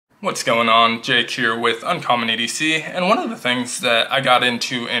What's going on? Jake here with Uncommon EDC, and one of the things that I got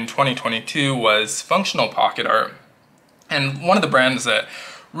into in 2022 was functional pocket art. And one of the brands that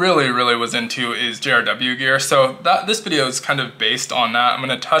really was into is JRW Gear. So this video is kind of based on that. I'm going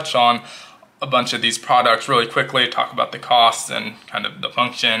to touch on a bunch of these products really quickly, talk about the costs and kind of the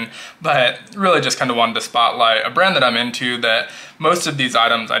function, but really just kind of wanted to spotlight a brand that I'm into that most of these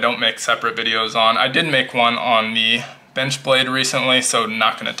items I don't make separate videos on. I did make one on the bench blade recently, so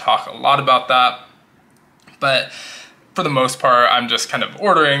not going to talk a lot about that, but for the most part I'm just kind of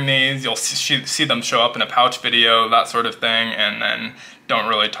ordering these. You'll see them show up in a pouch video, that sort of thing, and then don't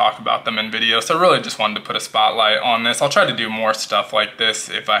really talk about them in video. So really just wanted to put a spotlight on this. I'll try to do more stuff like this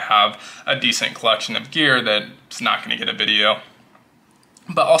if I have a decent collection of gear that's not going to get a video.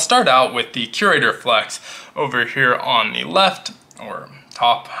 But I'll start out with the Curator Flex over here on the left, or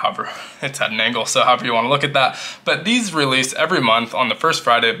top, however, it's at an angle, so however you want to look at that. But these release every month on the first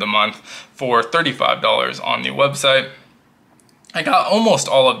Friday of the month for $35 on the website. I got almost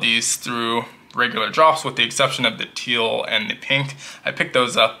all of these through regular drops with the exception of the teal and the pink. I picked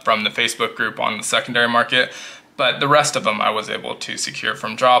those up from the Facebook group on the secondary market, but the rest of them I was able to secure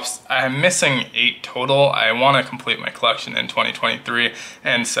from drops. I'm missing 8 total. I want to complete my collection in 2023,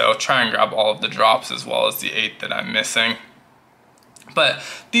 and so try and grab all of the drops as well as the 8 that I'm missing. But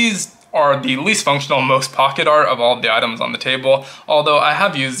these are the least functional, most pocket art of all of the items on the table, although I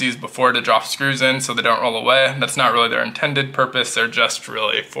have used these before to drop screws in so they don't roll away. That's not really their intended purpose, they're just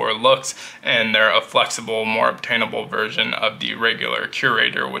really for looks, and they're a flexible, more obtainable version of the regular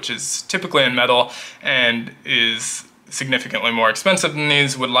Curator, which is typically in metal and is significantly more expensive than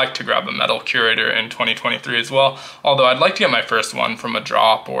these. Would like to grab a metal Curator in 2023 as well, although I'd like to get my first one from a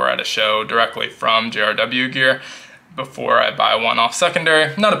drop or at a show directly from JRW Gear before I buy one off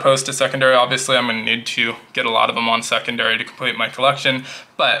secondary. Not opposed to secondary, obviously I'm going to need to get a lot of them on secondary to complete my collection,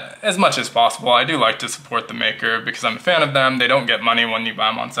 but as much as possible I do like to support the maker because I'm a fan of them. They don't get money when you buy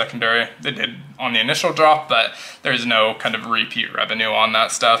them on secondary. They did on the initial drop, but there's no kind of repeat revenue on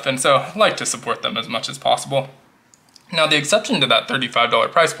that stuff, and so I like to support them as much as possible. Now the exception to that $35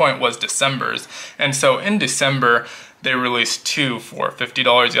 price point was December's, and so in December they released 2 for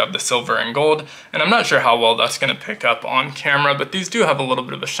 $50. You have the silver and gold, and I'm not sure how well that's going to pick up on camera, but these do have a little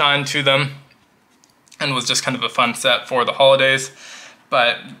bit of a shine to them and was just kind of a fun set for the holidays.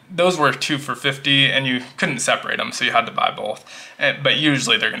 But those were 2 for $50 and you couldn't separate them, so you had to buy both. But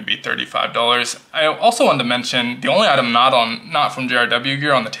usually they're going to be $35. I also wanted to mention the only item not from JRW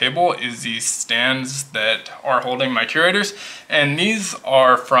Gear on the table is these stands that are holding my Curators, and these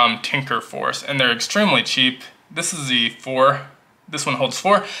are from Tinker Force and they're extremely cheap. This is the 4, this one holds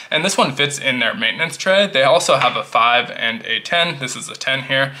 4, and this one fits in their maintenance tray. They also have a 5 and a 10. This is a 10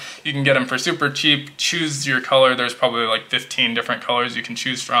 here. You can get them for super cheap. Choose your color. There's probably like 15 different colors you can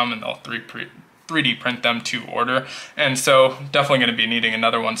choose from, and they'll 3D print them to order. And so definitely going to be needing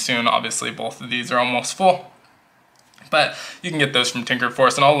another one soon. Obviously both of these are almost full, but you can get those from Tinker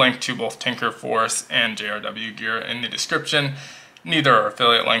Force, and I'll link to both Tinker Force and JRW Gear in the description. Neither are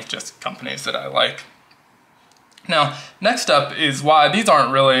affiliate links, just companies that I like. Now, next up is why these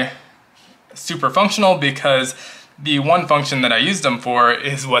aren't really super functional, because the one function that I used them for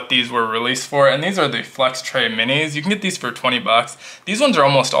is what these were released for, and these are the Flex Tray Minis. You can get these for 20 bucks. These ones are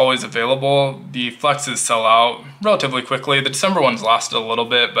almost always available. The Flexes sell out relatively quickly. The December ones lasted a little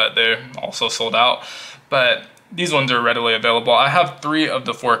bit, but they're also sold out. But these ones are readily available. I have 3 of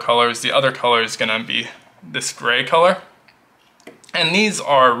the 4 colors. The other color is gonna be this gray color. And these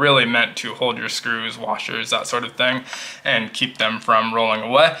are really meant to hold your screws, washers, that sort of thing, and keep them from rolling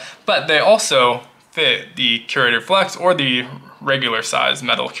away. But they also fit the Curator Flex or the regular size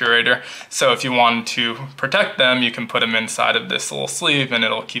metal Curator. So if you wanted to protect them, you can put them inside of this little sleeve and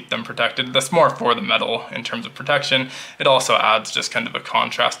it'll keep them protected. That's more for the metal in terms of protection. It also adds just kind of a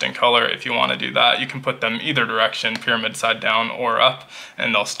contrasting color if you want to do that. You can put them either direction, pyramid side down or up,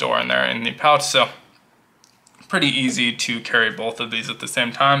 and they'll store in there in the pouch. So pretty easy to carry both of these at the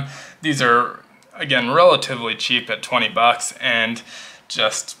same time. These are, again, relatively cheap at 20 bucks and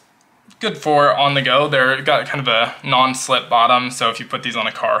just good for on the go. They're got kind of a non-slip bottom, so if you put these on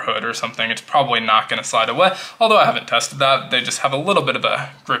a car hood or something, it's probably not going to slide away, although I haven't tested that. They just have a little bit of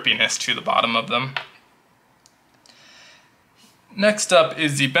a grippiness to the bottom of them. Next up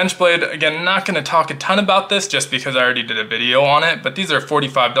is the bench blade. Again, not going to talk a ton about this just because I already did a video on it, but these are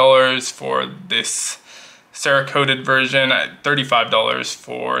 $45 for this Cerakoted version, $35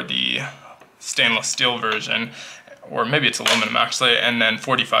 for the stainless steel version, or maybe it's aluminum actually, and then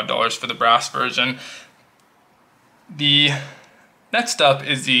 $45 for the brass version. The next up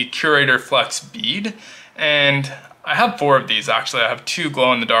is the Curator Flex bead, and I have 4 of these actually. I have 2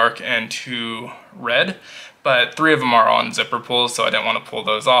 glow in the dark and 2 red, but 3 of them are on zipper pulls, so I didn't want to pull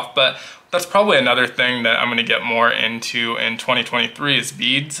those off. But that's probably another thing that I'm going to get more into in 2023 is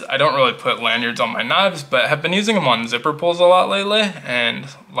beads. I don't really put lanyards on my knives, but have been using them on zipper pulls a lot lately and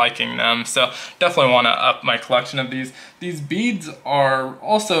liking them. So definitely want to up my collection of these. These beads are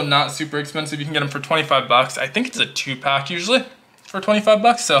also not super expensive. You can get them for 25 bucks. I think it's a 2-pack usually for 25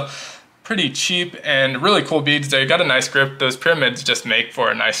 bucks. So pretty cheap and really cool beads. They got a nice grip. Those pyramids just make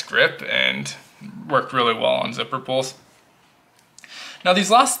for a nice grip and work really well on zipper pulls. Now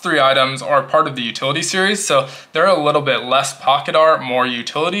these last 3 items are part of the utility series, so they're a little bit less pocket art, more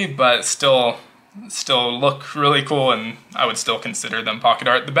utility, but still look really cool, and I would still consider them pocket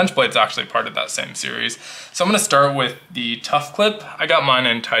art. The bench blade's actually part of that same series. So I'm going to start with the Tough Clip. I got mine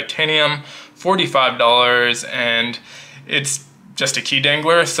in titanium, $45, and it's just a key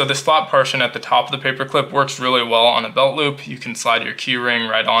dangler. So this flat portion at the top of the paper clip works really well on a belt loop. You can slide your key ring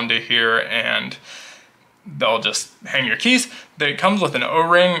right onto here and they'll just hang your keys. It comes with an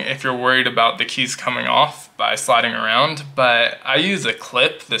O-ring if you're worried about the keys coming off by sliding around, but I use a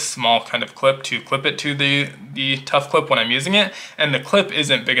clip, this small kind of clip, to clip it to the Tough Clip when I'm using it, and the clip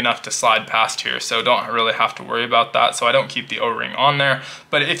isn't big enough to slide past here, so don't really have to worry about that, so I don't keep the O-ring on there.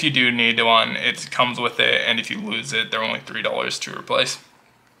 But if you do need one, it comes with it, and if you lose it, they're only $3 to replace.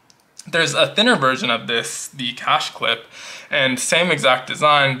 There's a thinner version of this, the Cash Clip, and same exact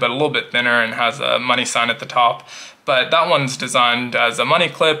design, but a little bit thinner and has a money sign at the top. But that one's designed as a money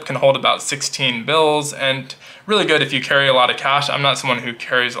clip, can hold about 16 bills, and really good if you carry a lot of cash. I'm not someone who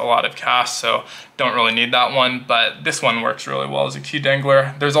carries a lot of cash, so don't really need that one, but this one works really well as a key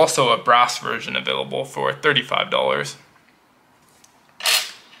dangler. There's also a brass version available for $35.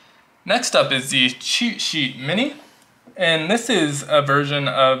 Next up is the Cheat Sheet Mini. And this is a version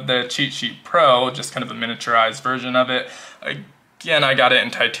of the Cheat Sheet Pro, just kind of a miniaturized version of it. Again, I got it in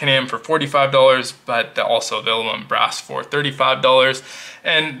titanium for $45, but they're also available in brass for $35.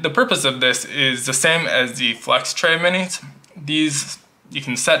 And the purpose of this is the same as the Flex Tray Minis. These you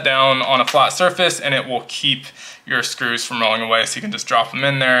can set down on a flat surface and it will keep your screws from rolling away, so you can just drop them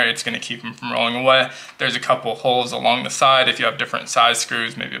in there. It's going to keep them from rolling away. There's a couple holes along the side if you have different size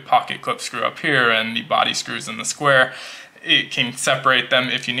screws, maybe a pocket clip screw up here and the body screws in the square. It can separate them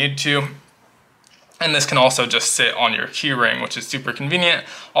if you need to. And this can also just sit on your key ring, which is super convenient,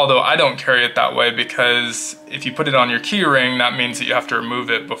 although I don't carry it that way because if you put it on your key ring, that means that you have to remove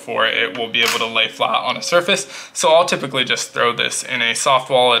it before it will be able to lay flat on a surface. So I'll typically just throw this in a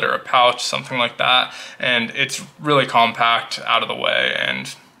soft wallet or a pouch, something like that, and it's really compact, out of the way,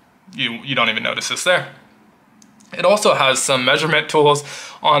 and you don't even notice it's there. It also has some measurement tools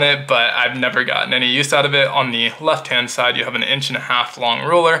on it, but I've never gotten any use out of it. On the left-hand side, you have an 1.5-inch long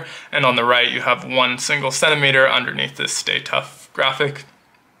ruler, and on the right, you have 1 single centimeter underneath this Stay Tough graphic.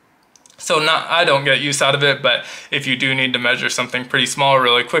 So I don't get use out of it, but if you do need to measure something pretty small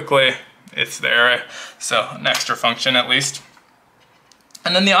really quickly, it's there. So an extra function at least.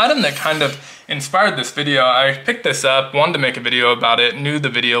 And then the item that kind of inspired this video, I picked this up, wanted to make a video about it, knew the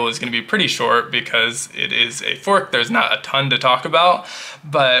video was going to be pretty short because it is a fork. There's not a ton to talk about,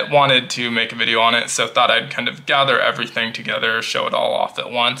 but wanted to make a video on it, so thought I'd kind of gather everything together, show it all off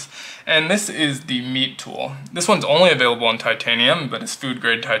at once. And this is the meat tool. This one's only available in titanium, but it's food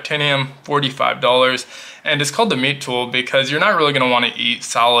grade titanium, $45. And it's called the meat tool because you're not really going to want to eat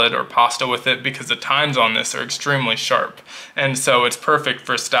salad or pasta with it because the tines on this are extremely sharp. And so it's perfect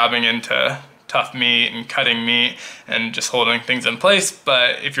for stabbing into tough meat and cutting meat and just holding things in place.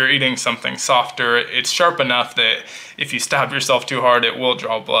 But if you're eating something softer, it's sharp enough that if you stab yourself too hard, it will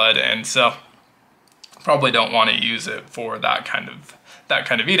draw blood. And so probably don't want to use it for that kind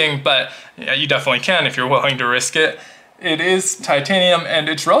of eating, but yeah, you definitely can if you're willing to risk it. It is titanium and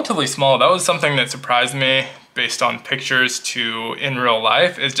it's relatively small. That was something that surprised me based on pictures to in real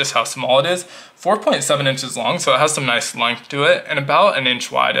life, is just how small it is. 4.7 inches long, so it has some nice length to it, and about 1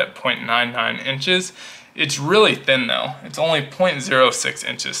 inch wide at 0.99 inches. It's really thin though. It's only 0.06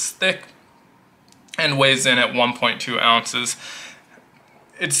 inches thick and weighs in at 1.2 ounces.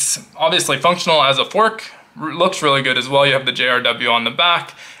 It's obviously functional as a fork, looks really good as well. You have the JRW on the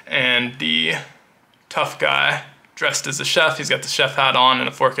back and the tough guy dressed as a chef. He's got the chef hat on and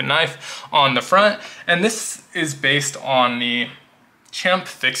a fork and knife on the front. And this is based on the Champ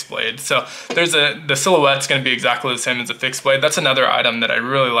fixed blade. So the silhouette's going to be exactly the same as a fixed blade. That's another item that I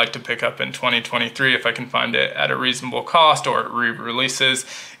really like to pick up in 2023 if I can find it at a reasonable cost or it re-releases,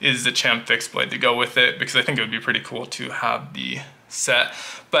 is the Champ fixed blade to go with it, because I think it would be pretty cool to have the set.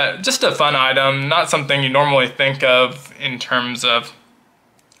 But just a fun item, not something you normally think of in terms of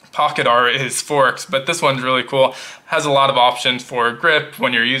pocket art is forks, but this one's really cool. Has a lot of options for grip.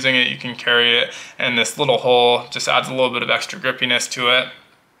 When you're using it, you can carry it, and this little hole just adds a little bit of extra grippiness to it.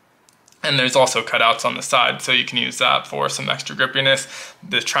 And there's also cutouts on the side, so you can use that for some extra grippiness.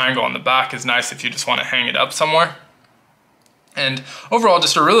 The triangle on the back is nice if you just want to hang it up somewhere. And overall,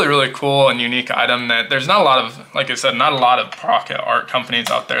 just a really, really cool and unique item that there's not a lot of, like I said, not a lot of pocket art companies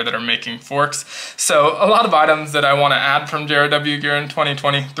out there that are making forks. So a lot of items that I want to add from JRW Gear in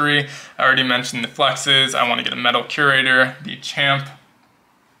 2023. I already mentioned the flexes. I want to get a metal curator, the Champ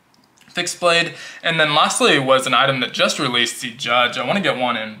fixed blade, and then lastly was an item that just released, the Judge. I want to get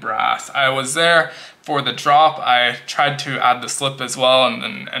one in brass. I was there for the drop. I tried to add the slip as well and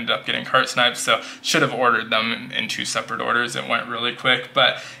then ended up getting cart snipes, so should have ordered them in 2 separate orders. It went really quick,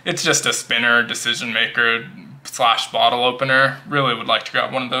 but it's just a spinner, decision maker / bottle opener. Really would like to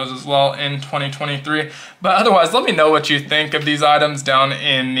grab one of those as well in 2023. But otherwise, let me know what you think of these items down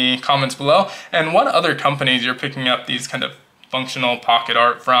in the comments below, and what other companies you're picking up these kind of functional pocket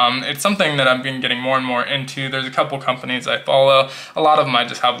art from. It's something that I've been getting more and more into. There's a couple companies I follow. A lot of them I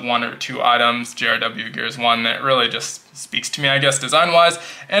just have 1 or 2 items. JRW Gear is one that really just speaks to me, I guess, design-wise.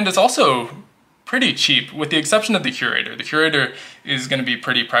 And it's also pretty cheap, with the exception of the curator. The curator is going to be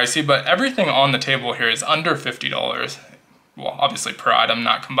pretty pricey, but everything on the table here is under $50. Well, obviously per item,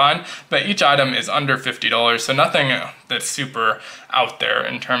 not combined, but each item is under $50, so nothing that's super out there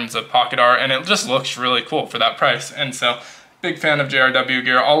in terms of pocket art, and it just looks really cool for that price. And so, big fan of JRW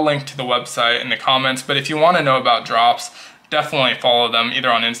Gear. I'll link to the website in the comments, but if you want to know about drops, definitely follow them either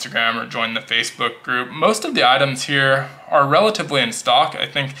on Instagram or join the Facebook group. Most of the items here are relatively in stock. I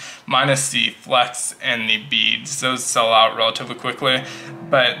think minus the flex and the beads. Those sell out relatively quickly,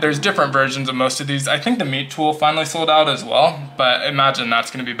 but there's different versions of most of these. I think the meat tool finally sold out as well, but imagine that's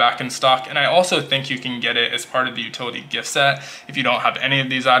going to be back in stock. And I also think you can get it as part of the utility gift set. If you don't have any of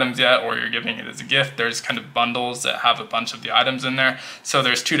these items yet, or you're giving it as a gift, there's kind of bundles that have a bunch of the items in there. So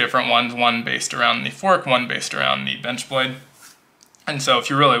there's 2 different ones, one based around the fork, one based around the bench blade. And so if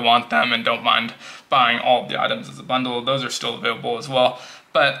you really want them and don't mind buying all of the items as a bundle, those are still available as well.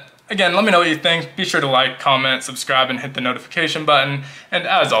 But again, let me know what you think. Be sure to like, comment, subscribe, and hit the notification button. And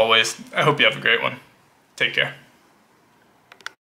as always, I hope you have a great one. Take care.